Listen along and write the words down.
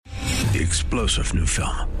The explosive new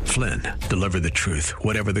film, Flynn, deliver the truth,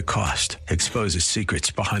 whatever the cost, exposes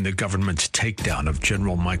secrets behind the government's takedown of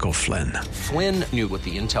General Michael Flynn. Flynn knew what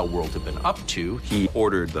the intel world had been up to. He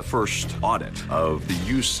ordered the first audit of the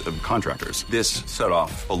use of contractors. This set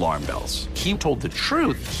off alarm bells. He told the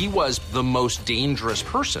truth. He was the most dangerous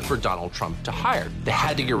person for Donald Trump to hire. They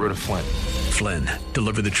had to get rid of Flynn. Flynn,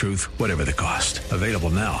 deliver the truth, whatever the cost. Available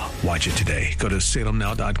now. Watch it today. Go to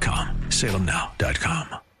salemnow.com.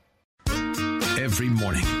 salemnow.com. Every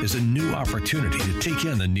morning is a new opportunity to take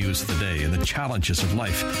in the news of the day and the challenges of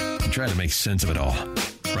life and try to make sense of it all.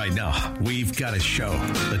 Right now, we've got a show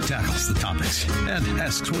that tackles the topics and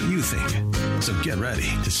asks what you think. So get ready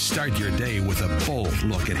to start your day with a bold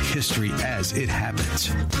look at history as it happens.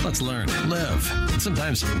 Let's learn, live, and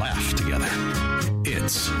sometimes laugh together.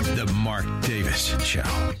 It's the Mark Davis Show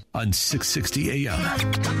on 660 AM.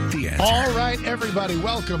 The Answer. All right, everybody,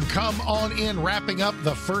 welcome. Come on in. Wrapping up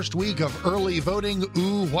the first week of early voting.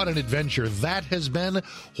 Ooh, what an adventure that has been.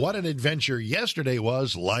 What an adventure yesterday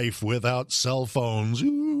was. Life without cell phones.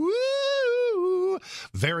 Ooh.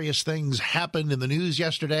 Various things happened in the news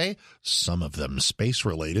yesterday, some of them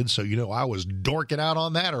space-related, so you know I was dorking out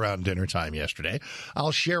on that around dinner time yesterday.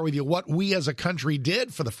 I'll share with you what we as a country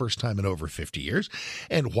did for the first time in over 50 years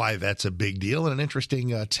and why that's a big deal, and an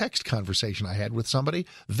interesting text conversation I had with somebody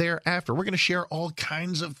thereafter. We're going to share all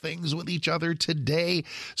kinds of things with each other today,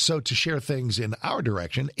 so to share things in our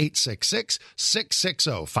direction,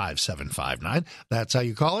 866-660-5759. That's how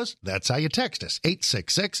you call us. That's how you text us,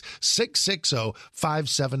 866-660-5759.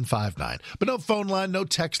 But no phone line, no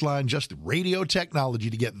text line, just radio technology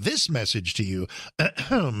to get this message to you.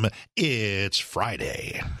 It's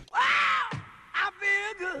Friday. Wow! I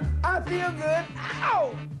feel good. I feel good.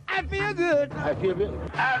 Ow! I feel good. I feel good.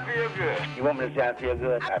 I feel good. You want me to say I feel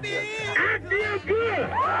good? I feel good.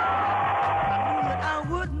 I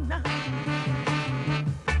would not.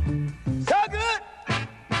 So good.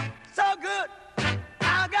 So good.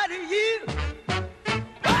 I got you.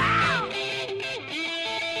 Wow!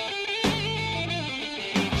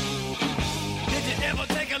 Did you ever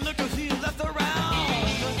take a look at who you left around?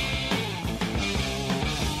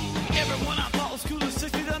 Everyone I thought was cool is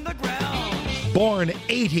 6 feet underground. Born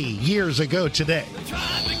 80 years ago today,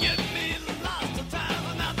 Trying to get me lost of time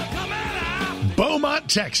and now they're coming out. Beaumont,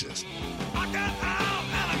 Texas, I got out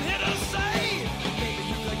and I'm here to say, baby,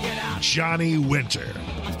 you could get out. Johnny Winter.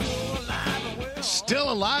 I'm still alive and well.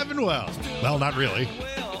 Still alive and well. Well, not really,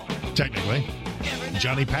 technically.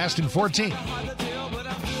 Johnny passed in 14.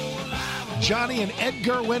 Johnny and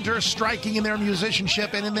Edgar Winter striking in their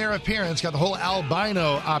musicianship and in their appearance. Got the whole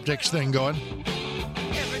albino optics thing going.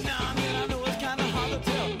 Every now and then I know it's kind of hard to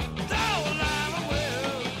tell. Still alive and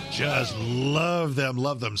well. Just love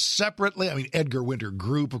them separately. I mean, Edgar Winter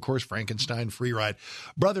Group, of course, Frankenstein, Free Ride.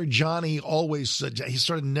 Brother Johnny always, he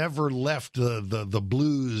sort of never left the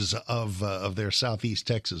blues of their Southeast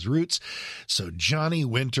Texas roots. So Johnny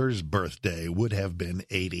Winter's birthday would have been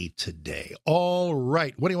 80 today. All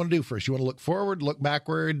right. What do you want to do first? You want to look forward, look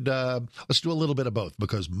backward? Let's do a little bit of both,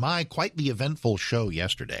 because quite the eventful show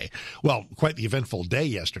yesterday. Well, quite the eventful day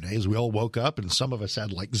yesterday, as we all woke up and some of us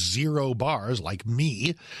had like 0 bars, like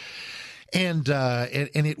me. And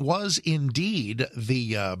it was indeed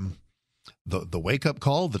the wake up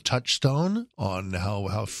call, the touchstone on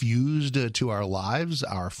how fused to our lives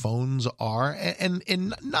our phones are,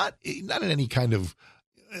 and not in any kind of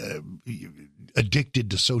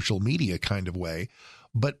addicted to social media kind of way,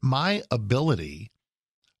 but my ability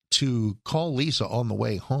to call Lisa on the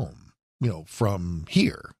way home, from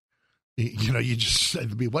here. You just said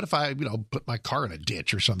to me, what if I, put my car in a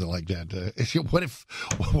ditch or something like that? What if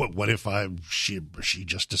she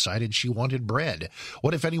just decided she wanted bread?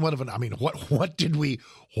 What if any one of them, what did we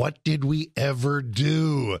ever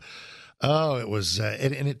do? Oh, it was,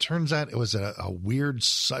 and it turns out it was a weird,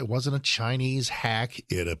 it wasn't a Chinese hack,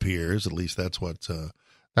 it appears. At least that's what the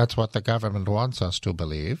government wants us to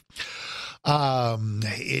believe. There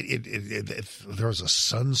was a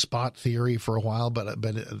sunspot theory for a while, but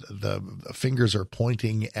the fingers are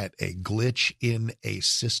pointing at a glitch in a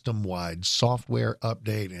system-wide software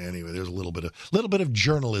update. Anyway, there's a little bit of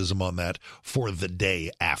journalism on that for the day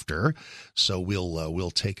after, so we'll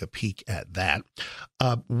take a peek at that.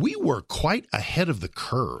 We were quite ahead of the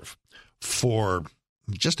curve for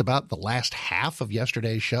just about the last half of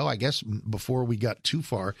yesterday's show, I guess, before we got too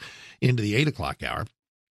far into the 8 o'clock hour.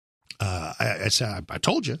 I said, I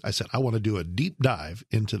told you, I want to do a deep dive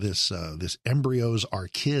into this embryos are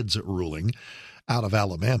kids ruling out of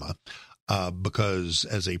Alabama, because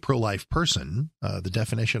as a pro-life person, the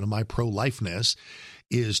definition of my pro-lifeness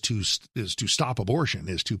is to stop abortion,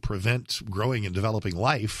 is to prevent growing and developing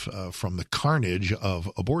life from the carnage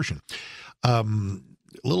of abortion.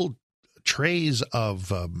 Little trays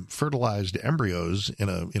of fertilized embryos in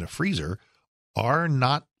a freezer are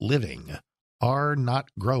not living, are not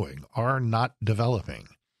growing, are not developing.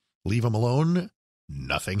 Leave them alone,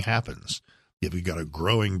 nothing happens. If you've got a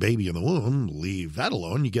growing baby in the womb, leave that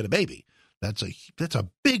alone, you get a baby. That's a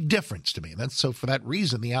big difference to me. So for that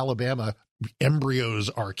reason, the Alabama embryos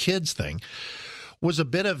are kids thing was a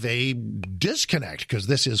bit of a disconnect, because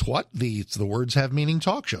this is what the Words Have Meaning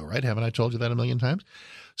talk show, right? Haven't I told you that a million times?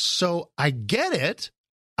 So I get it.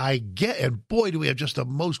 And boy, do we have just the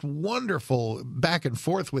most wonderful back and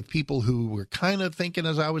forth with people who were kind of thinking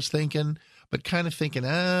as I was thinking, but kind of thinking,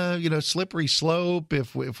 slippery slope.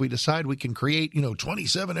 If we decide we can create,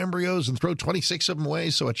 27 embryos and throw 26 of them away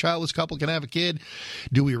so a childless couple can have a kid,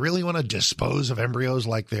 do we really want to dispose of embryos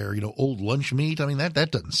like they're, old lunch meat? I mean, that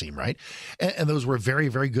doesn't seem right. And those were very,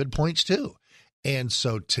 very good points too. And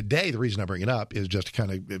so today, the reason I bring it up is just to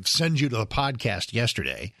kind of send you to the podcast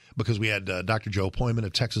yesterday, because we had Dr. Joe Poyman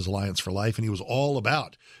of Texas Alliance for Life, and he was all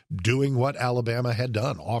about doing what Alabama had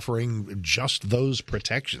done, offering just those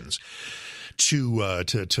protections to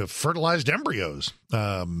fertilized embryos.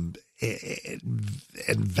 And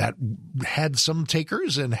that had some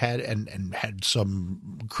takers and had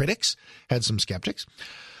some critics, had some skeptics.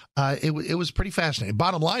 It was pretty fascinating.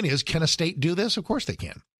 Bottom line is, can a state do this? Of course they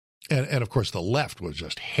can. And of course, the left was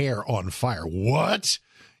just hair on fire. What?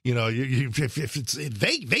 If it's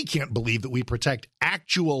they can't believe that we protect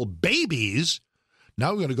actual babies.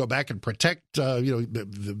 Now we're going to go back and protect,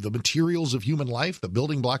 the materials of human life, the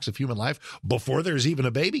building blocks of human life before there's even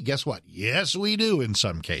a baby. Guess what? Yes, we do in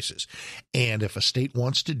some cases. And if a state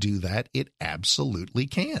wants to do that, it absolutely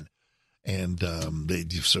can. And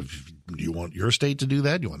so do you want your state to do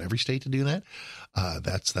that? Do you want every state to do that?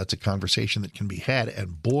 That's a conversation that can be had.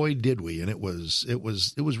 And boy, did we. And it was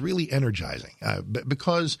really energizing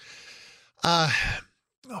because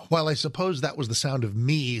while I suppose that was the sound of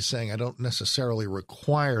me saying I don't necessarily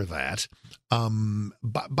require that,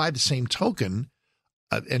 by the same token,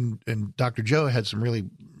 and Dr. Joe had some really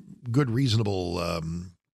good, reasonable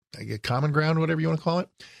common ground, whatever you want to call it.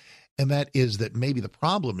 And that is that maybe the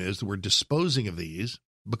problem is that we're disposing of these,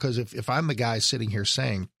 because if I'm the guy sitting here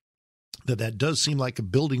saying that does seem like a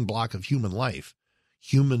building block of human life,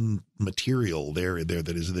 human material there that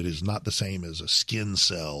is not the same as a skin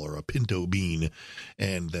cell or a pinto bean,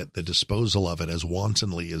 and that the disposal of it as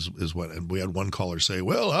wantonly is what. And we had one caller say,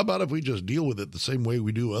 well, how about if we just deal with it the same way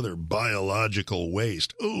we do other biological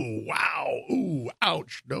waste? Ooh, wow. Ooh,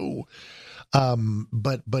 ouch. No.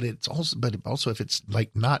 But it's also if it's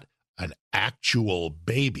like not an actual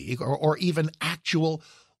baby or even actual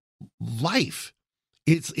life,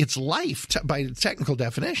 it's life by technical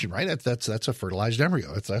definition, right? That's a fertilized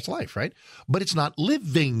embryo. That's life, right? But it's not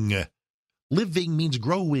living. Living means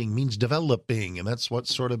growing, means developing. And that's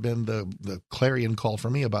what's sort of been the clarion call for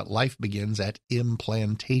me about life begins at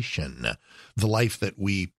implantation, the life that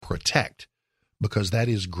we protect, because that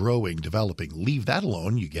is growing, developing. Leave that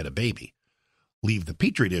alone, you get a baby. Leave the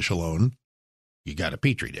Petri dish alone, you got a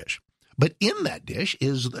Petri dish. But in that dish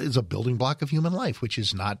is a building block of human life, which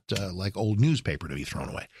is not like old newspaper to be thrown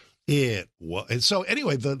away. So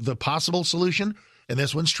anyway, the possible solution, and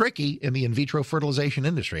this one's tricky in the in vitro fertilization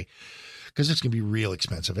industry, because it's going to be real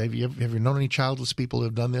expensive. Have you known any childless people who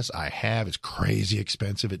have done this? I have. It's crazy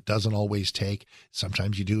expensive. It doesn't always take.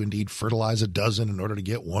 Sometimes you do indeed fertilize a dozen in order to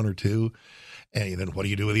get one or two. And then what do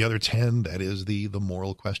you do with the other 10? That is the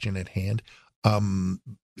moral question at hand.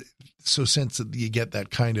 So since you get that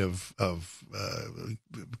kind of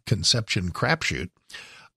conception crapshoot,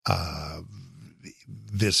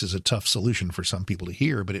 this is a tough solution for some people to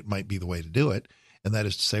hear, but it might be the way to do it. And that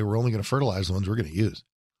is to say, we're only going to fertilize the ones we're going to use.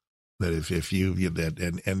 That if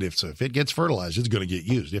it gets fertilized, it's going to get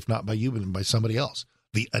used. If not by you, then by somebody else.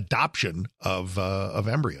 The adoption of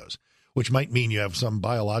embryos, which might mean you have some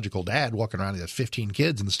biological dad walking around who has 15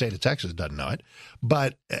 kids in the state of Texas, doesn't know it.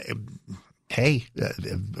 But hey,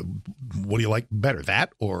 what do you like better,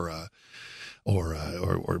 that or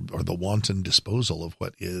the wanton disposal of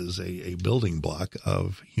what is a building block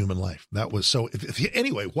of human life? That was so.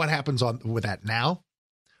 Anyway, what happens with that now?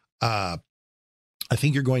 I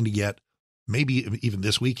think you're going to get, maybe even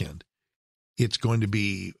this weekend, it's going to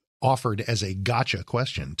be offered as a gotcha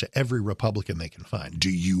question to every Republican they can find. Do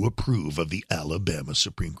you approve of the Alabama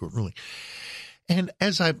Supreme Court ruling? And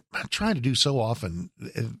as I try to do so often,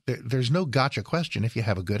 there's no gotcha question if you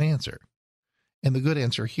have a good answer. And the good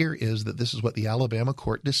answer here is that this is what the Alabama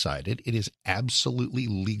court decided. It is absolutely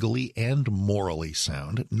legally and morally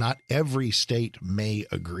sound. Not every state may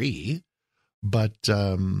agree, but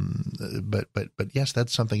yes,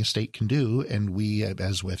 that's something a state can do. And we,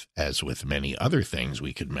 as with many other things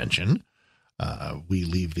we could mention, we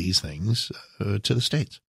leave these things to the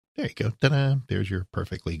states. There you go. Ta-da. There's your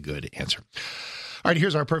perfectly good answer. All right,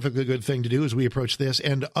 here's our perfectly good thing to do as we approach this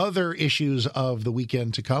and other issues of the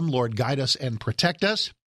weekend to come. Lord, guide us and protect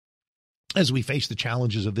us as we face the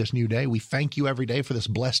challenges of this new day. We thank you every day for this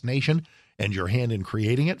blessed nation and your hand in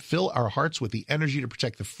creating it. Fill our hearts with the energy to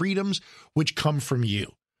protect the freedoms which come from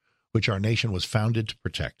you, which our nation was founded to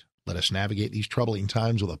protect. Let us navigate these troubling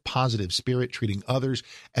times with a positive spirit, treating others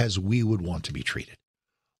as we would want to be treated.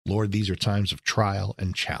 Lord, these are times of trial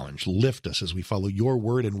and challenge. Lift us as we follow your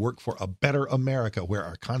word and work for a better America where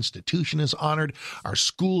our Constitution is honored, our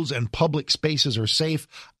schools and public spaces are safe,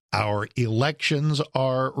 our elections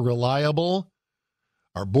are reliable,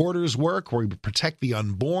 our borders work, where we protect the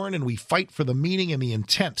unborn, and we fight for the meaning and the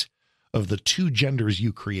intent of the two genders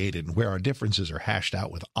you created, and where our differences are hashed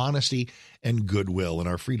out with honesty and goodwill, and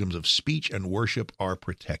our freedoms of speech and worship are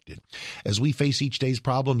protected. As we face each day's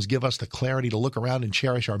problems, give us the clarity to look around and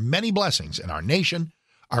cherish our many blessings in our nation,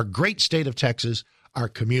 our great state of Texas, our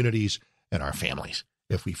communities, and our families.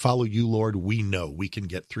 If we follow you, Lord, we know we can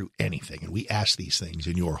get through anything, and we ask these things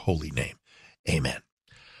in your holy name. Amen.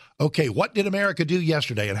 Okay, what did America do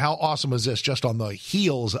yesterday, and how awesome was this just on the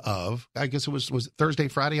heels of, I guess it was Thursday,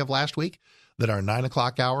 Friday of last week, that our 9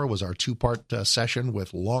 o'clock hour was our two-part session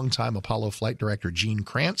with longtime Apollo flight director Gene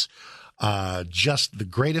Kranz. Just the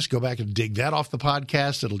greatest. Go back and dig that off the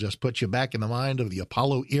podcast. It'll just put you back in the mind of the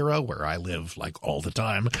Apollo era where I live like all the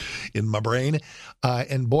time in my brain.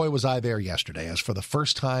 And boy, was I there yesterday, as for the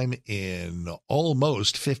first time in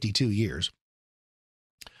almost 52 years,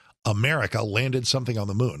 America landed something on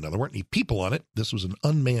the moon. Now, there weren't any people on it. This was an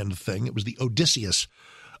unmanned thing. It was the Odysseus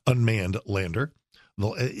unmanned lander.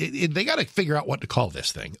 They got to figure out what to call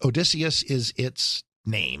this thing. Odysseus is its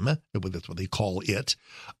name. That's what they call it.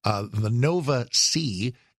 The Nova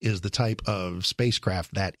C is the type of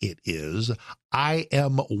spacecraft that it is.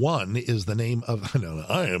 IM-1 is the name of,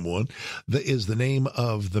 IM-1 is the name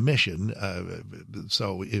of the mission.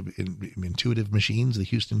 So Intuitive Machines, the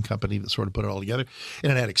Houston company that sort of put it all together,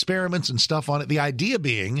 and it had experiments and stuff on it. The idea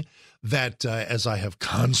being that, as I have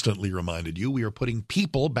constantly reminded you, we are putting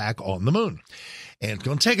people back on the moon. And it's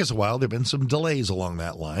going to take us a while. There have been some delays along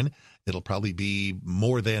that line. It'll probably be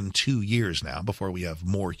more than 2 years now before we have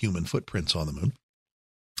more human footprints on the moon.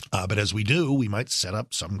 But as we do, we might set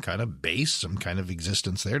up some kind of base, some kind of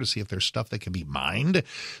existence there to see if there's stuff that can be mined,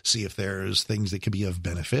 see if there's things that can be of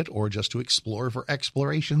benefit, or just to explore for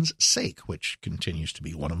exploration's sake, which continues to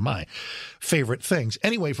be one of my favorite things.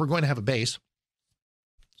 Anyway, if we're going to have a base,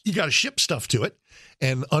 you got to ship stuff to it,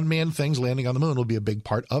 and unmanned things landing on the moon will be a big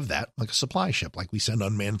part of that, like a supply ship, like we send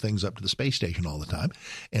unmanned things up to the space station all the time.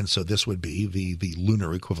 And so this would be the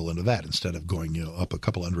lunar equivalent of that. Instead of going up a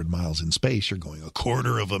couple 100 miles in space, you're going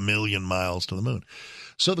 250,000 miles to the moon.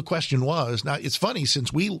 So the question was, now it's funny,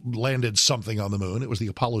 since we landed something on the moon, it was the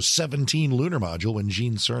Apollo 17 lunar module when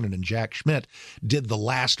Gene Cernan and Jack Schmitt did the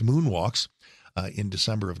last moonwalks in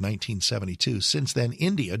December of 1972. Since then,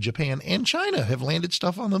 India, Japan, and China have landed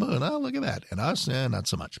stuff on the moon. Oh, look at that. And us, not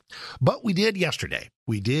so much. But we did yesterday.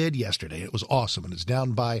 It was awesome. And it's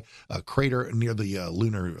down by a crater near the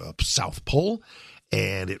lunar South Pole.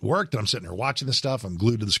 And it worked. I'm sitting there watching this stuff. I'm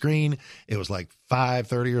glued to the screen. It was like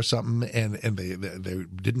 5:30 or something. And they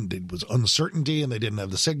didn't, it was uncertainty, and they didn't have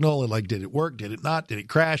the signal. And like, did it work? Did it not? Did it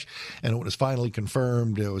crash? And it was finally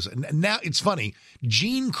confirmed. It was, now it's funny,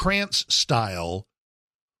 Gene Kranz style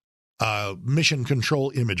mission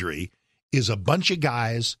control imagery is a bunch of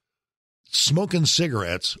guys smoking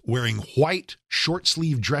cigarettes, wearing white short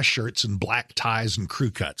sleeve dress shirts and black ties and crew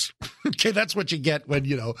cuts. Okay, that's what you get when,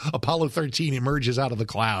 Apollo 13 emerges out of the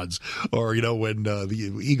clouds, or, when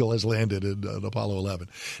the Eagle has landed in Apollo 11.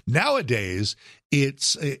 Nowadays,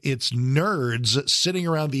 it's nerds sitting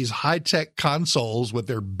around these high-tech consoles with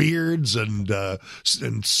their beards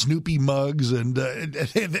and Snoopy mugs, and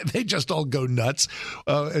they just all go nuts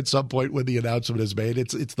at some point when the announcement is made.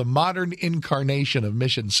 It's the modern incarnation of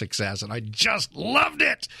mission success, and I just loved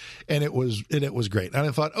it. And it was great. And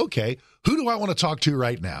I thought, okay, who do I want to talk to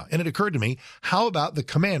right now? And it occurred to me, how about the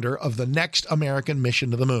commander of the next American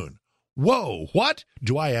mission to the moon? Whoa, what?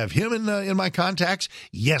 Do I have him in my contacts?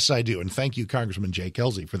 Yes, I do. And thank you, Congressman Jay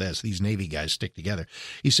Kelsey, for this. These Navy guys stick together.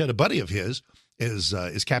 He said a buddy of his is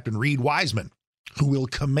Captain Reed Wiseman, who will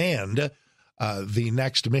command the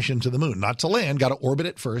next mission to the moon. Not to land, got to orbit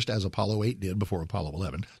it first, as Apollo 8 did before Apollo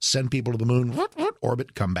 11. Send people to the moon,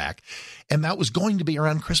 orbit, come back. And that was going to be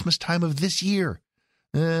around Christmas time of this year.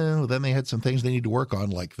 Then they had some things they need to work on,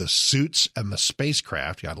 like the suits and the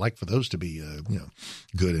spacecraft. Yeah, I'd like for those to be,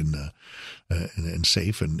 good and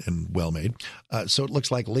safe and well made. So it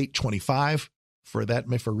looks like late 25 for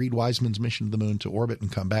Reed Wiseman's mission to the moon to orbit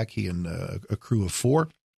and come back. He and a crew of 4,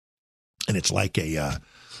 and it's like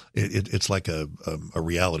it's like a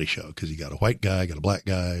reality show, because you got a white guy, got a black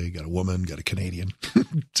guy, you got a woman, got a Canadian.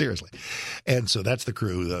 Seriously. And so that's the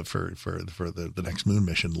crew for the next moon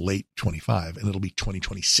mission, late 25, and it'll be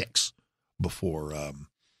 2026 before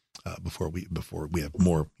we have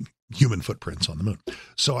more human footprints on the moon.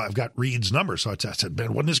 So I've got Reed's number. So I said,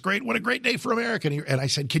 Ben, wasn't this great? What a great day for America. And I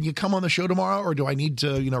said, can you come on the show tomorrow, or do I need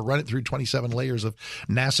to, run it through 27 layers of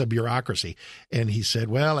NASA bureaucracy? And he said,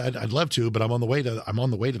 well, I'd love to, but I'm on the way to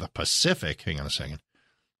the Pacific. Hang on a second.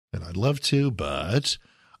 And I'd love to, but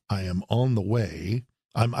I am on the way.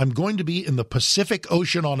 I'm going to be in the Pacific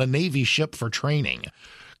Ocean on a Navy ship for training.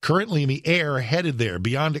 Currently in the air, headed there,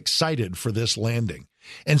 beyond excited for this landing.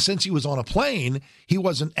 And since he was on a plane, he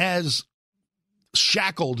wasn't as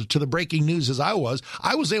shackled to the breaking news as I was.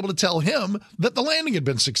 I was able to tell him that the landing had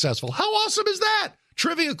been successful. How awesome is that?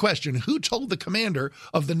 Trivia question. Who told the commander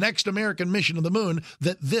of the next American mission to the moon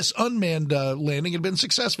that this unmanned landing had been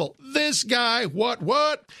successful? This guy.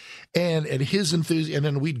 What? And his enthusiasm. And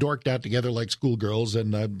then we dorked out together like schoolgirls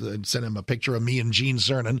and sent him a picture of me and Gene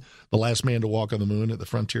Cernan, the last man to walk on the moon, at the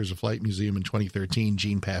Frontiers of Flight Museum in 2013.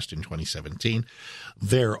 Gene passed in 2017.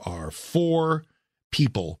 There are 4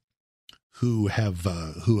 people who have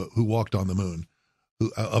who walked on the moon,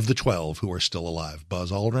 of the 12 who are still alive. Buzz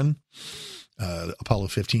Aldrin, Apollo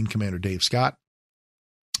 15 Commander Dave Scott,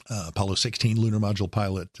 Apollo 16 lunar module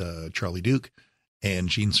pilot Charlie Duke, and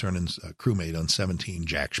Gene Cernan's crewmate on 17,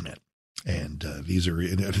 Jack Schmitt. And these are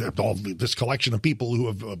all this collection of people who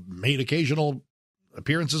have made occasional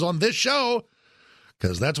appearances on this show,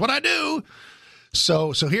 because that's what I do.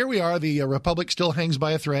 So here we are. The Republic still hangs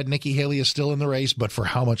by a thread. Nikki Haley is still in the race, but for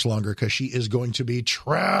how much longer? Because she is going to be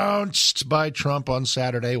trounced by Trump on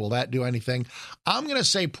Saturday. Will that do anything? I'm going to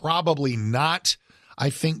say probably not. I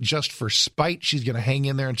think just for spite, she's going to hang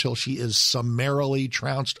in there until she is summarily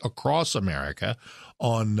trounced across America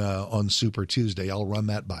on Super Tuesday. I'll run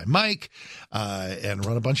that by Mike and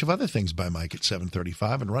run a bunch of other things by Mike at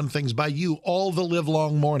 7:35 and run things by you all the live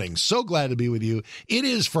long morning. So glad to be with you. It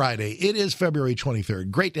is Friday. It is February 23rd.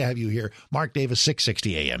 Great to have you here. Mark Davis,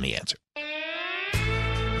 660 AM, The Answer.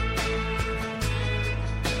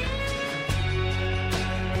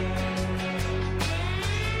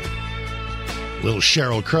 Little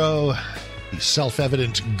Sheryl Crow, the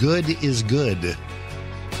self-evident good is good. Good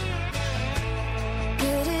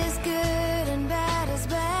is good and bad is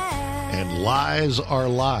bad. And lies are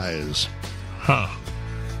lies. Huh.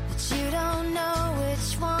 But you don't know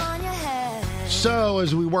which one you had. So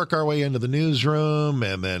as we work our way into the newsroom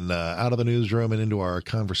and then out of the newsroom and into our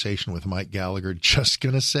conversation with Mike Gallagher, just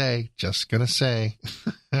gonna say,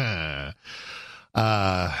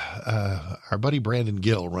 our buddy Brandon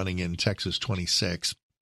Gill, running in Texas 26,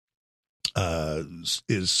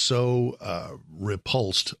 is so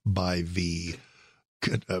repulsed by the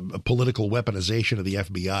political weaponization of the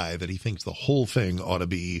FBI that he thinks the whole thing ought to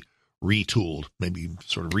be retooled, maybe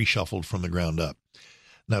sort of reshuffled from the ground up.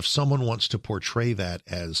 Now, if someone wants to portray that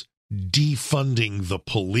as defunding the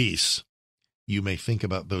police, you may think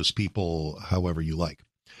about those people however you like.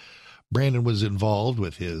 Brandon was involved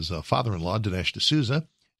with his father-in-law, Dinesh D'Souza,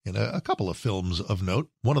 in a couple of films of note,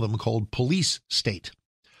 one of them called Police State,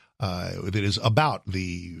 that is about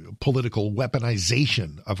the political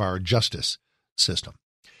weaponization of our justice system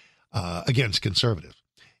against conservatives.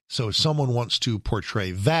 So if someone wants to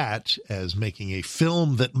portray that as making a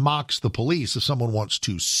film that mocks the police, if someone wants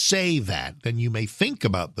to say that, then you may think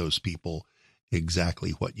about those people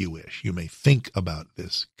exactly what you wish. You may think about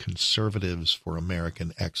this Conservatives for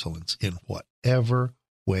American Excellence in whatever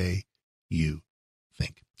way you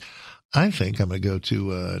think. I think I'm going to go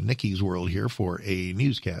to Nikki's world here for a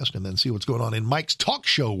newscast and then see what's going on in Mike's talk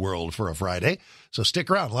show world for a Friday. So stick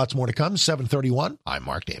around. Lots more to come. 7:31. I'm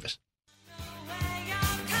Mark Davis.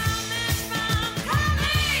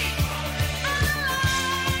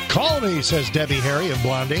 Call me, says Debbie Harry of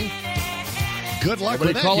Blondie. Good luck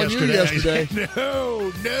with that calling yesterday. you yesterday.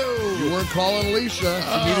 No. You weren't calling Alicia.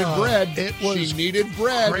 She needed bread. She needed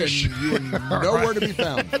bread, and you were nowhere to be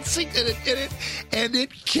found. And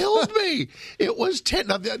it killed me. It was 10.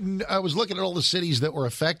 Now, I was looking at all the cities that were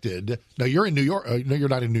affected. Now, you're in New York. No, you're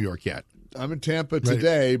not in New York yet. I'm in Tampa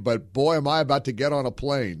today, but boy, am I about to get on a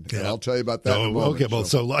plane. And I'll tell you about that in a moment. Okay, well,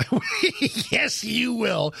 so yes, you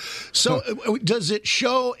will. So does it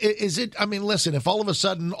show, is it, I mean, listen, if all of a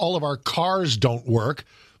sudden all of our cars don't work,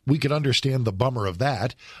 we could understand the bummer of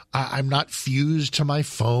that. I'm not fused to my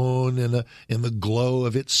phone in the glow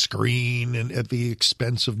of its screen and at the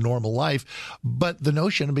expense of normal life. But the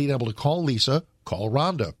notion of being able to call Lisa, call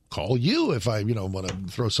Rhonda, call you if I want to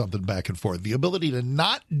throw something back and forth. The ability to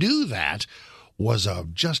not do that was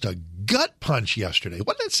just a gut punch yesterday.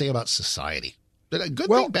 What did that say about society? A good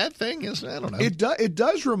thing, bad thing? I don't know. It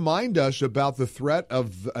does remind us about the threat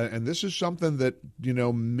of, and this is something that,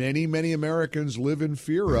 many, many Americans live in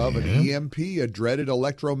fear of, an EMP, a dreaded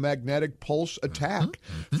electromagnetic pulse attack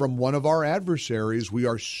from one of our adversaries. We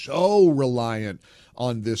are so reliant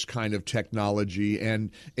on this kind of technology,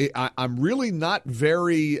 and I'm really not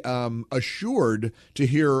very assured to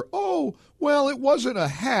hear, well, it wasn't a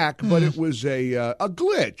hack, but it was a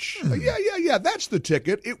glitch. Yeah, that's the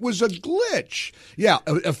ticket. It was a glitch. Yeah,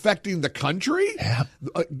 affecting the country? Yeah.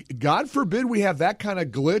 God forbid we have that kind of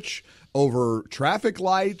glitch over traffic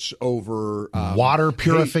lights, over water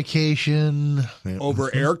purification,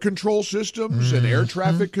 over air control systems and air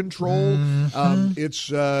traffic control.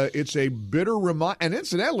 It's a bitter reminder, and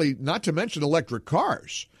incidentally, not to mention electric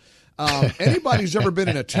cars. Anybody who's ever been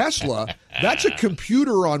in a Tesla, that's a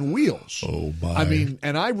computer on wheels. Oh, my. I mean,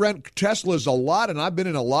 and I rent Teslas a lot, and I've been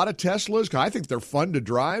in a lot of Teslas because I think they're fun to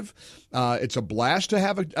drive. It's a blast to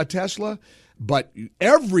have a Tesla, but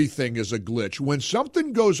everything is a glitch. When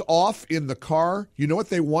something goes off in the car, you know what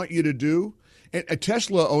they want you to do? And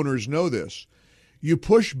Tesla owners know this. You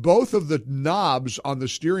push both of the knobs on the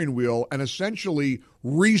steering wheel and essentially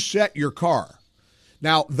reset your car.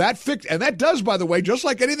 Now, that does, by the way, just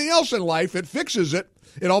like anything else in life, it fixes it.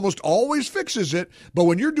 It almost always fixes it. But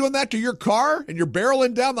when you're doing that to your car and you're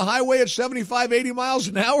barreling down the highway at 75, 80 miles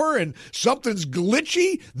an hour and something's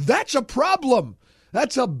glitchy, that's a problem.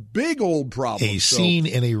 That's a big old problem. A scene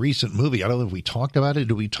in a recent movie, I don't know if we talked about it.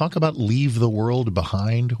 Did we talk about Leave the World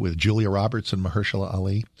Behind with Julia Roberts and Mahershala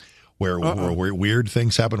Ali? Where weird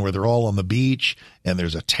things happen, where they're all on the beach and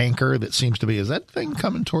there's a tanker that seems to be, is that thing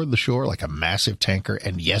coming toward the shore, like a massive tanker?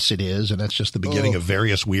 And yes, it is. And that's just the beginning of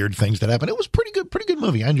various weird things that happen. It was pretty good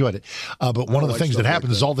movie. I enjoyed it. But one of the things that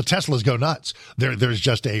happens is all the Teslas go nuts. There's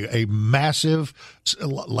just a massive,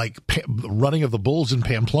 running of the bulls in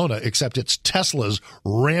Pamplona, except it's Teslas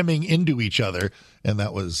ramming into each other. And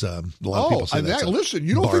that was a lot of people say that. Listen,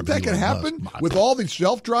 you don't think that can happen with all the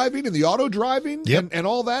self-driving and the auto-driving and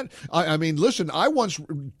all that? I mean, listen, I once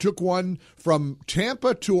took one from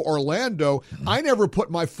Tampa to Orlando. I never put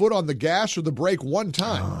my foot on the gas or the brake one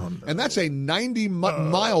time. And that's a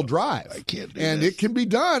 90-mile drive. I can't do And this. it can be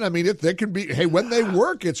done. I mean, they can be, hey, when they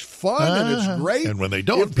work, it's fun and it's great. And when they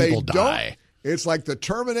don't, people die. It's like the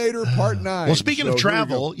Terminator Part 9. Well, speaking of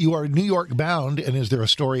travel, you are New York bound, and is there a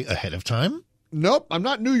story ahead of time? Nope, I'm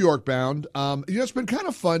not New York bound. It's been kind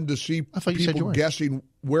of fun to see people guessing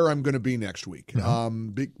where I'm going to be next week.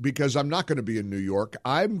 Because I'm not going to be in New York.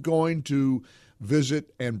 I'm going to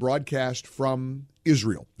visit and broadcast from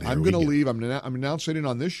Israel. I'm going to leave. I'm announcing it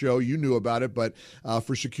on this show. You knew about it, but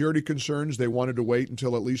for security concerns, they wanted to wait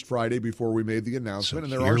until at least Friday before we made the announcement.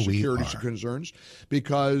 And there are security concerns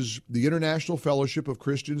because the International Fellowship of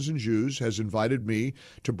Christians and Jews has invited me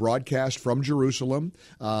to broadcast from Jerusalem.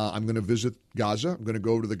 I'm going to visit Gaza. I'm going to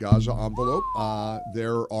go to the Gaza envelope.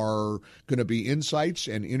 There are going to be insights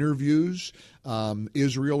and interviews.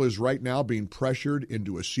 Israel is right now being pressured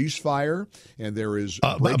into a ceasefire, and there is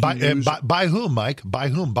news. By whom, Mike? By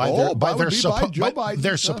whom? By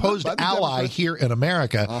their supposed ally here in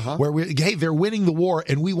America, where they're winning the war,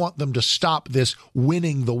 and we want them to stop this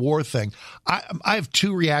winning the war thing. I have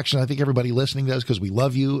two reactions. I think everybody listening does, because we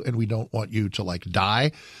love you and we don't want you to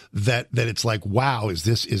die. That it's like, wow, is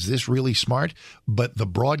this really smart? But the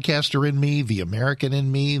broadcaster in me, the American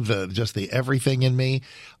in me, the everything in me,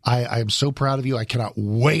 I am so proud of you. I cannot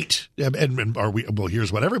wait. And are we? Well,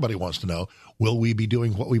 here's what everybody wants to know. Will we be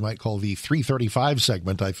doing what we might call the 3:35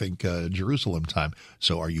 segment? I think Jerusalem time.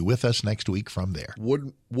 So, are you with us next week from there?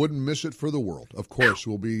 Wouldn't miss it for the world. Of course,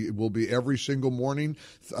 we'll be every single morning.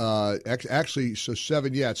 Actually, so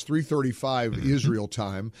 7. Yeah, it's 3:35 Israel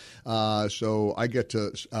time. So I get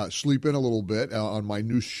to sleep in a little bit on my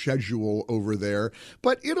new schedule over there.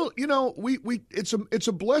 But it's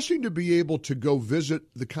a blessing to be able to go visit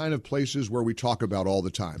the kind of places where we talk about all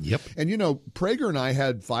the time. Yep. And Prager and I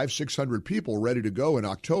had 500-600 people ready to go in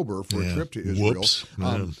October for a trip to Israel. Whoops.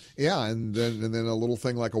 Yeah, and then a little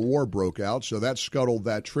thing like a war broke out, so that scuttled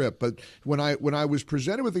that trip. But when I was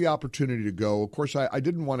presented with the opportunity to go, of course, I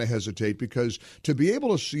didn't want to hesitate, because to be able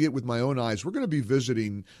to see it with my own eyes, we're going to be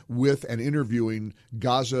visiting with and interviewing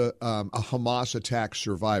Gaza, Hamas attack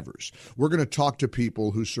survivors. We're going to talk to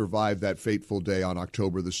people who survived that fateful day on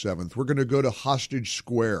October the 7th. We're going to go to Hostage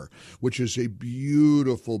Square, which is a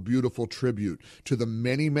beautiful, beautiful tribute to the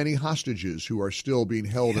many, many hostages who are still being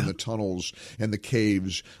held in the tunnels and the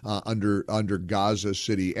caves under Gaza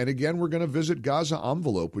City. And again, we're going to visit Gaza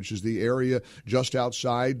Envelope, which is the area just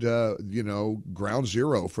outside, ground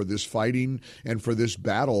zero for this fighting and for this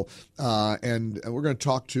battle. And we're going to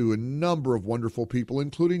talk to a number of wonderful people,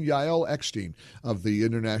 including Yael Eckstein of the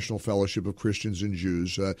International Fellowship of Christians and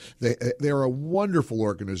Jews. They're a wonderful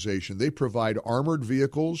organization. They provide armored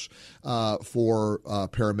vehicles for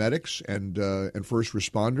paramedics and first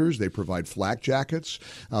responders. They provide flak jackets,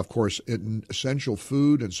 of course, essential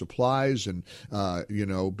food and supplies. And, a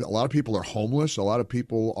lot of people are homeless. A lot of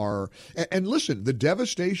people are. And listen, the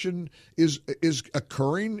devastation is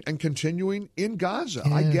occurring and continuing in Gaza.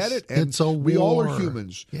 Yes, I get it. And it's a we all war. are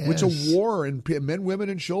humans. Yes. It's a war, and men, women,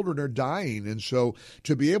 and children are dying. And so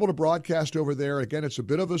to be able to broadcast over there, again, it's a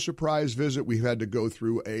bit of a surprise visit. We've had to go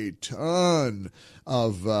through a ton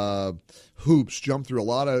of hoops, jump through a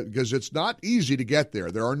lot of, because it's not easy to get there.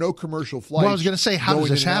 There are no commercial flights. Well, I was going to say, how does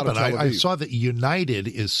this happen? I I saw that United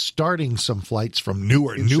is starting some flights from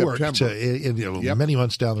Newark to many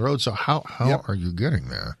months down the road. So how are you getting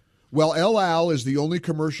there? Well, El Al is the only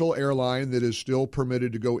commercial airline that is still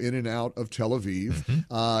permitted to go in and out of Tel Aviv.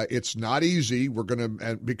 Mm-hmm. It's not easy. We're going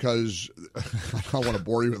to, because I don't want to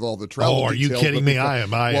bore you with all the travel details. Are you kidding me? I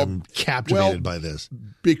am captivated by this.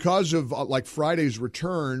 Because of like Friday's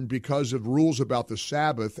return, because of rules about the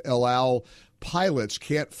Sabbath, El Al pilots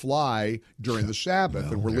can't fly during the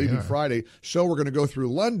Sabbath, and we're leaving Friday. So we're going to go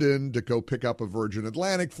through London to go pick up a Virgin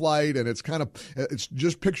Atlantic flight, and it's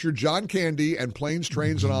just picture John Candy and planes,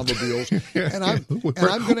 trains, and automobiles. And I'm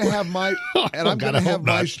going to have my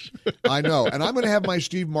I know, and I'm going to have my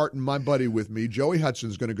Steve Martin, my buddy, with me. Joey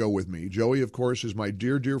Hudson's going to go with me. Joey, of course, is my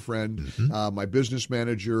dear, dear friend, my business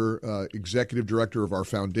manager, executive director of our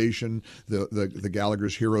foundation, the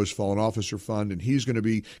Gallagher's Heroes Fallen Officer Fund, and he's going to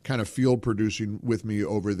be kind of field producing with me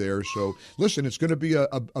over there. So listen, it's going to be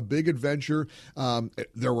a big adventure.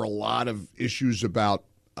 There were a lot of issues about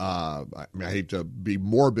I hate to be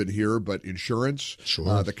morbid here, but insurance.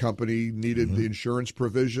 Sure. The company needed the insurance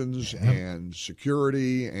provisions and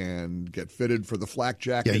security and get fitted for the flak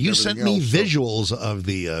jacket. Yeah, you sent me else. visuals of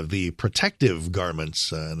the protective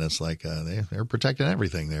garments, and it's like they're protecting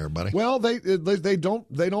everything there, buddy. Well, they don't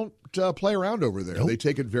play around over there. Nope. They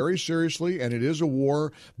take it very seriously, and it is a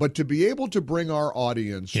war. But to be able to bring our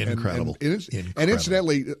audience, incredible. And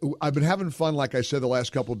incidentally, I've been having fun, like I said, the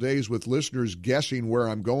last couple of days with listeners guessing where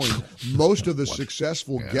I'm going. Most of the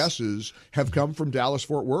successful guesses have come from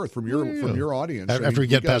Dallas-Fort Worth, from your audience. After we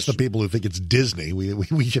get past the people who think it's Disney,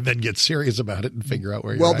 we can then get serious about it and figure out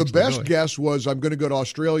where you're the best going. guess was I'm going to go to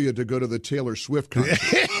Australia to go to the Taylor Swift concert.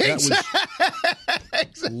 That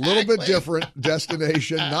was a little bit different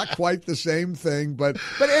destination, not quite the same thing, but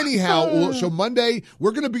anyhow, so Monday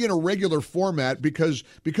we're going to be in a regular format because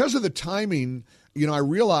of the timing. I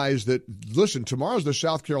realize that, listen, tomorrow's the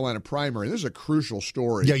South Carolina primary. This is a crucial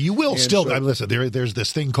story. Yeah, you will listen, there's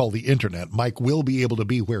this thing called the internet. Mike will be able to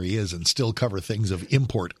be where he is and still cover things of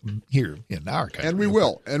import here in our country. And we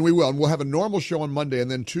will. And we'll have a normal show on Monday,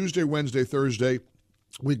 and then Tuesday, Wednesday, Thursday,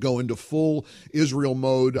 we go into full Israel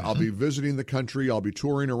mode. I'll be visiting the country. I'll be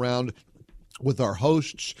touring around with our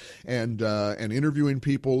hosts and interviewing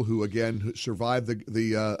people who survived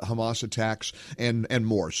the Hamas attacks and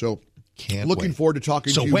more. So looking forward to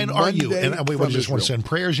talking to you. So when are Monday you? And we just want to send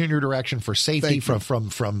prayers in your direction for safety from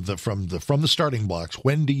the starting blocks.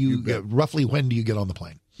 When do you roughly when do you get on the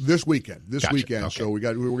plane? This weekend. Okay. So we're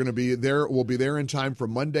going to be there. We'll be there in time for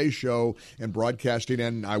Monday's show and broadcasting,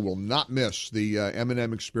 and I will not miss the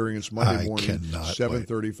M&M Experience Monday morning,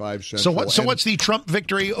 7:35 Central. So what's the Trump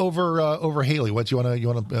victory over Haley? What you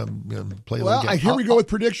want to play? Well, here we go with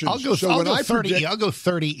predictions. I'll go 30. I'll go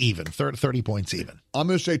 30 even. 30 points even. I'm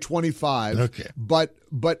going to say 25. Okay.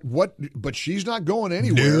 But she's not going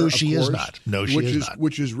anywhere. No, she is not.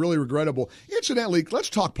 Which is really regrettable. Incidentally, let's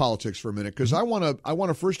talk politics for a minute because I want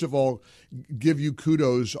to first first of all give you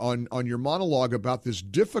kudos on your monologue about this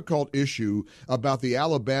difficult issue about the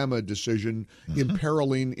Alabama decision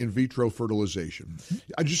imperiling in vitro fertilization.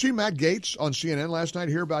 Did you see Matt Gaetz on CNN last night?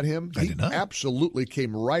 Hear about him? I did not. He absolutely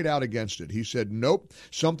came right out against it. He said, nope,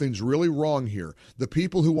 something's really wrong here. The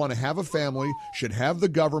people who want to have a family should have the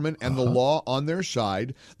government and the law on their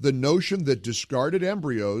side. The notion that discarded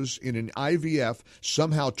embryos in an IVF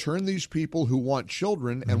somehow turn these people who want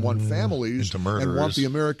children and want families into murderers and want the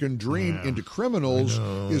American dream into criminals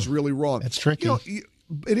is really wrong. That's tricky.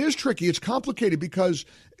 It is tricky. It's complicated because,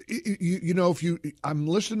 I'm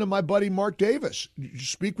listening to my buddy Mark Davis.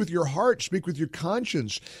 Speak with your heart, speak with your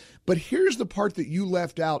conscience. But here's the part that you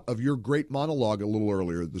left out of your great monologue a little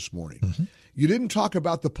earlier this morning. You didn't talk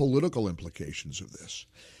about the political implications of this.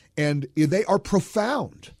 And they are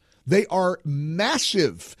profound. They are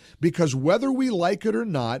massive because whether we like it or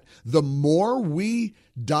not, the more we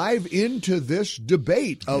dive into this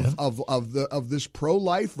debate of this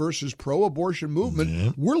pro-life versus pro-abortion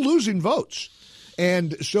movement, we're losing votes.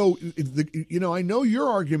 And so, I know your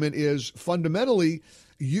argument is fundamentally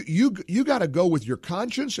you got to go with your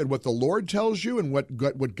conscience and what the Lord tells you and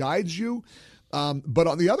what guides you. But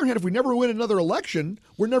on the other hand, if we never win another election,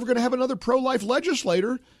 we're never going to have another pro-life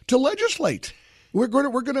legislator to legislate. It's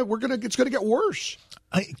going to get worse.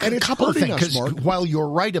 And it's couple of hurting things, us, Mark. While you're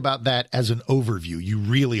right about that as an overview, you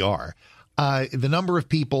really are. The number of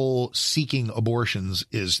people seeking abortions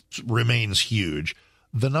remains huge.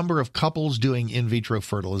 The number of couples doing in vitro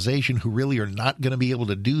fertilization who really are not going to be able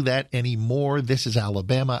to do that anymore. This is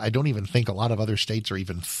Alabama. I don't even think a lot of other states are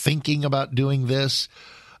even thinking about doing this.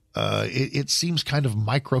 It seems kind of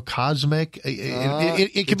microcosmic.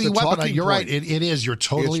 It can be weaponized. You're right. It is. You're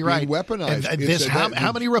totally right. Weaponized. And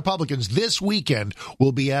how many Republicans this weekend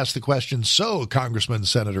will be asked the question, so Congressman,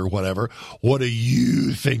 Senator, whatever, what do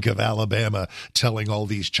you think of Alabama telling all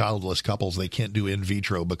these childless couples they can't do in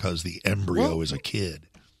vitro because the embryo is a kid?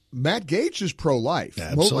 Matt Gaetz is pro-life.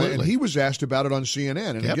 Absolutely. And he was asked about it on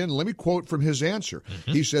CNN. And again, let me quote from his answer.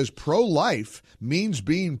 He says, pro-life means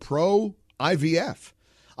being pro-IVF.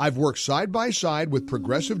 I've worked side by side with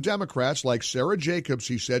progressive Democrats like Sarah Jacobs,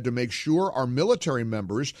 he said, to make sure our military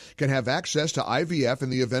members can have access to IVF in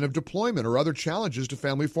the event of deployment or other challenges to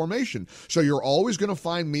family formation. So you're always going to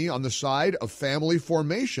find me on the side of family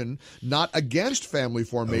formation, not against family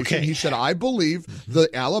formation. Okay. He said, I believe the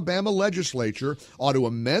Alabama legislature ought to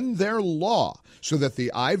amend their law so that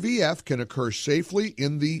the IVF can occur safely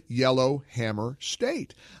in the Yellow Hammer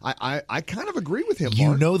state. I kind of agree with him, Mark.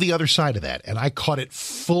 You know the other side of that, and I caught it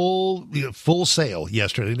full sail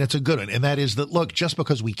yesterday, and it's a good one. And that is that, look, just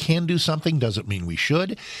because we can do something doesn't mean we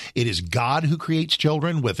should. It is God who creates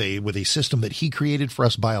children with a system that he created for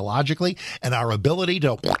us biologically, and our ability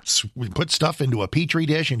to put stuff into a petri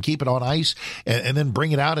dish and keep it on ice and then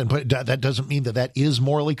bring it out and that doesn't mean that is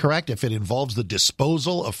morally correct. If it involves the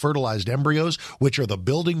disposal of fertilized embryos, which are the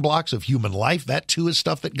building blocks of human life, that too is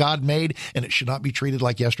stuff that God made, and it should not be treated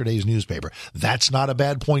like yesterday's newspaper. That's not a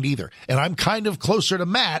bad point either. And I'm kind of closer to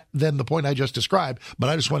Matt than the point I just described, but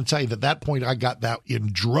I just want to tell you that point, I got that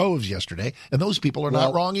in droves yesterday, and those people are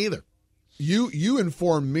not wrong either. You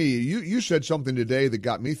informed me. You said something today that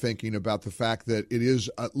got me thinking about the fact that it is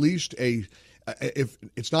at least if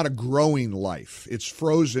it's not a growing life, it's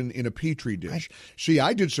frozen in a petri dish. Right. See,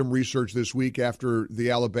 I did some research this week after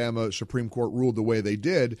the Alabama Supreme Court ruled the way they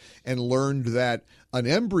did and learned that an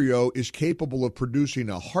embryo is capable of producing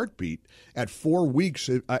a heartbeat at 4 weeks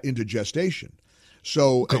into gestation.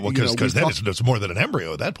 So, because then it's more than an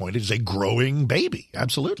embryo at that point. It's a growing baby.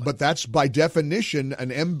 Absolutely. But that's by definition,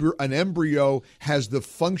 an embryo has the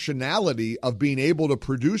functionality of being able to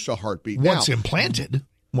produce a heartbeat. Once implanted.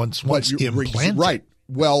 Once implanted. Right.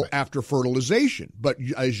 Well, after fertilization. But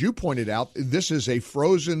as you pointed out, this is a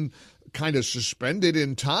frozen, kind of suspended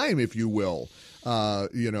in time, if you will,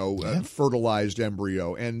 fertilized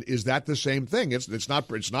embryo. And is that the same thing? It's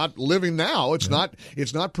not living now. It's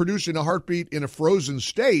not producing a heartbeat in a frozen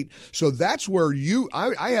state. So that's where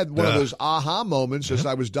I had one of those aha moments as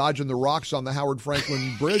I was dodging the rocks on the Howard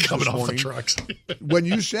Franklin Bridge this morning. Off the trucks. When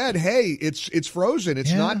you said, "Hey, it's frozen.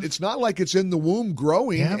 It's not like it's in the womb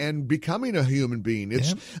growing and becoming a human being."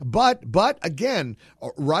 But again,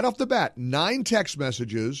 right off the bat, 9 text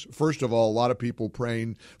messages. First of all, a lot of people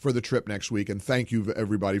praying for the trip next week, and thank you,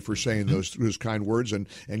 everybody, for saying those kind words. And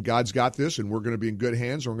God's got this, and we're going to be in good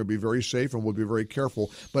hands, and we're going to be very safe, and we'll be very careful.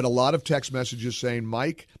 But a lot of text messages saying,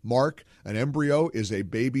 Mike, Mark, an embryo is a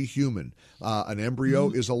baby human. An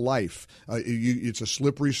embryo is a life. It's a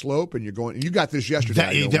slippery slope, and you're going. You got this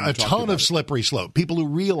yesterday. A ton of slippery slope. People who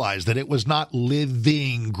realize that it was not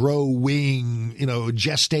living, growing,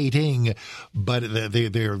 gestating, but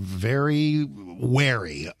they're very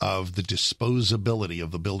wary of the disposability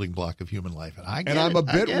of the building block of human life. And I'm a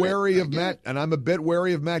bit wary of Matt. And I'm a bit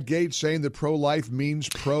wary of Matt Gaetz saying that pro-life means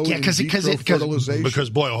fertilization. Because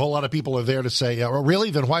boy, a whole lot of people are there to say,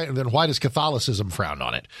 really? Then why does Catholicism frown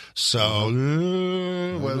on it? So,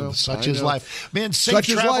 such is life. Man, safe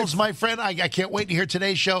travels, my friend. I can't wait to hear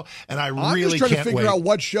today's show, and I'm really just trying can't to figure wait. out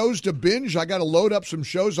what shows to binge. I got to load up some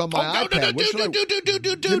shows on my iPad.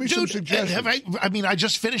 Give me some suggestions. I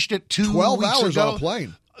just finished it 12 weeks hours ago. on a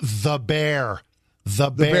plane. The Bear.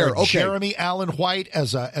 Okay. Jeremy Allen White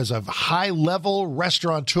as a high level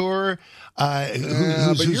restaurateur. But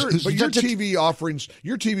your TV offerings,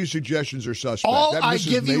 your TV suggestions are suspect. All that I Mrs.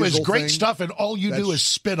 give you Maisel is great thing, stuff, and all you do is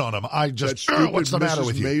spit on them. I just, what's the Mrs. matter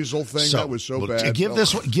with you? Maisel thing, that was so bad. Give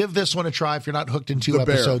this one a try. If you're not hooked in 2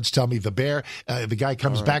 episodes, tell me. The Bear. The guy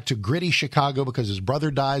comes back to gritty Chicago because his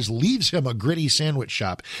brother dies, leaves him a gritty sandwich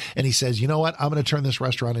shop, and he says, you know what? I'm going to turn this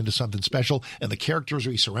restaurant into something special. And the characters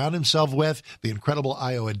he surrounds himself with, the incredible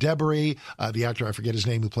Io Adebari, the actor, I forget his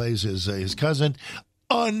name, who plays his cousin.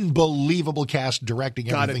 Unbelievable cast,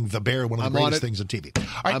 directing everything. The Bear, one of the greatest things on TV. All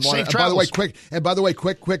right, safe travels. By the way,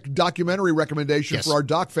 quick documentary recommendation for our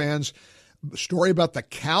doc fans. Story about the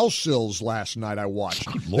Cowsills last night I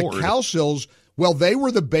watched. Good Lord. The Cowsills, well, they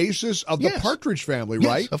were the basis of the Partridge Family,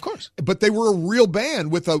 right? Of course. But they were a real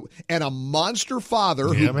band with a monster father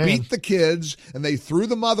who beat the kids, and they threw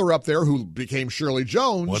the mother up there who became Shirley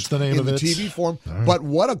Jones. What's the name of it? In the TV form. Right. But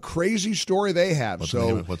what a crazy story they have. What's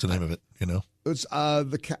the name of it? It's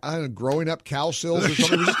Growing Up Cowsills or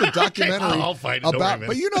something. It was just a documentary I'll find it. about.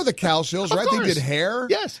 But you know the Cowsills, right? Course. They did Hair,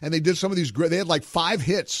 yes, and they did some of these. They had like 5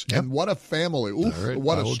 hits, and what a family! Oof,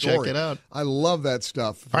 what a story! Check it out. I love that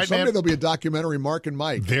stuff. Right, someday there'll be a documentary, Mark and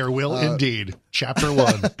Mike. There will indeed. Chapter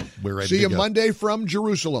 1. We're ready. See to you go. Monday from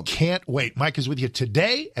Jerusalem. Can't wait. Mike is with you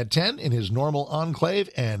today at 10 in his normal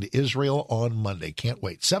enclave, and Israel on Monday. Can't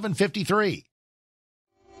wait. 7:53.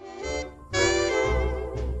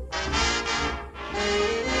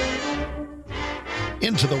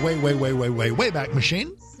 Into the way back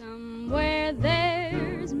machine. Somewhere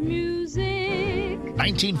there's music.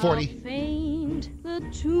 1940. The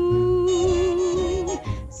tune.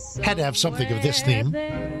 Had to have something of this theme.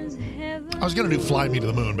 I was going to do Fly Me to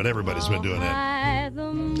the Moon, but everybody's been doing it.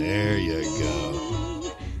 There you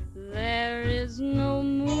go. There is no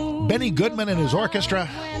moon. Benny Goodman and his orchestra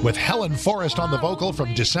with Helen Forrest on the vocal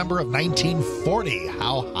from December of 1940.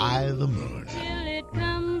 How High the Moon.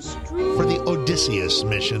 For the Odysseus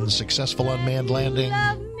mission, successful unmanned landing.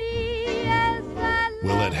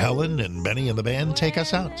 We'll let Helen and Benny and the band take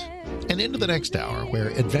us out and into the next hour where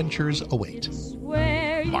adventures await.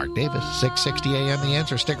 Mark Davis, 660 AM The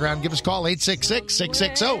Answer. Stick around, give us a call,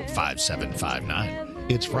 866-660-5759.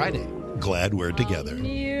 It's Friday. Glad we're together.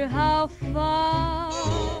 How far?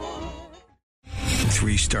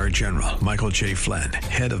 3-star General Michael J. Flynn,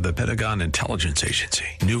 head of the Pentagon Intelligence Agency,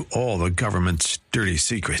 knew all the government's dirty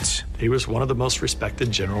secrets. He was one of the most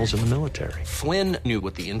respected generals in the military. Flynn knew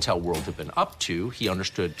what the intel world had been up to. He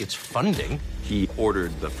understood its funding. He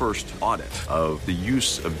ordered the first audit of the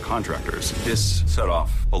use of contractors. This set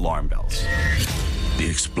off alarm bells. The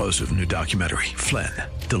explosive new documentary, Flynn,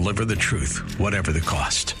 Deliver the Truth, Whatever the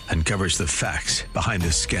Cost, uncovers the facts behind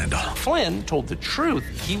this scandal. Flynn told the truth.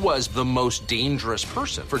 He was the most dangerous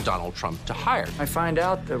person for Donald Trump to hire. I find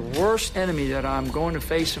out the worst enemy that I'm going to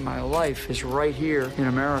face in my life is right here in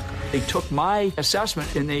America. They took my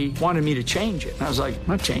assessment and they wanted me to change it. And I was like, I'm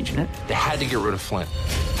not changing it. They had to get rid of Flynn.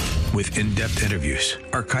 With in-depth interviews,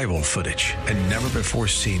 archival footage, and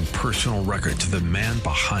never-before-seen personal records of the man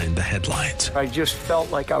behind the headlines. I just felt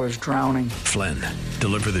like I was drowning. Flynn,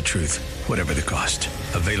 Deliver the Truth, Whatever the Cost.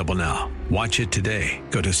 Available now. Watch it today.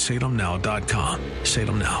 Go to salemnow.com.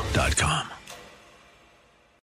 salemnow.com.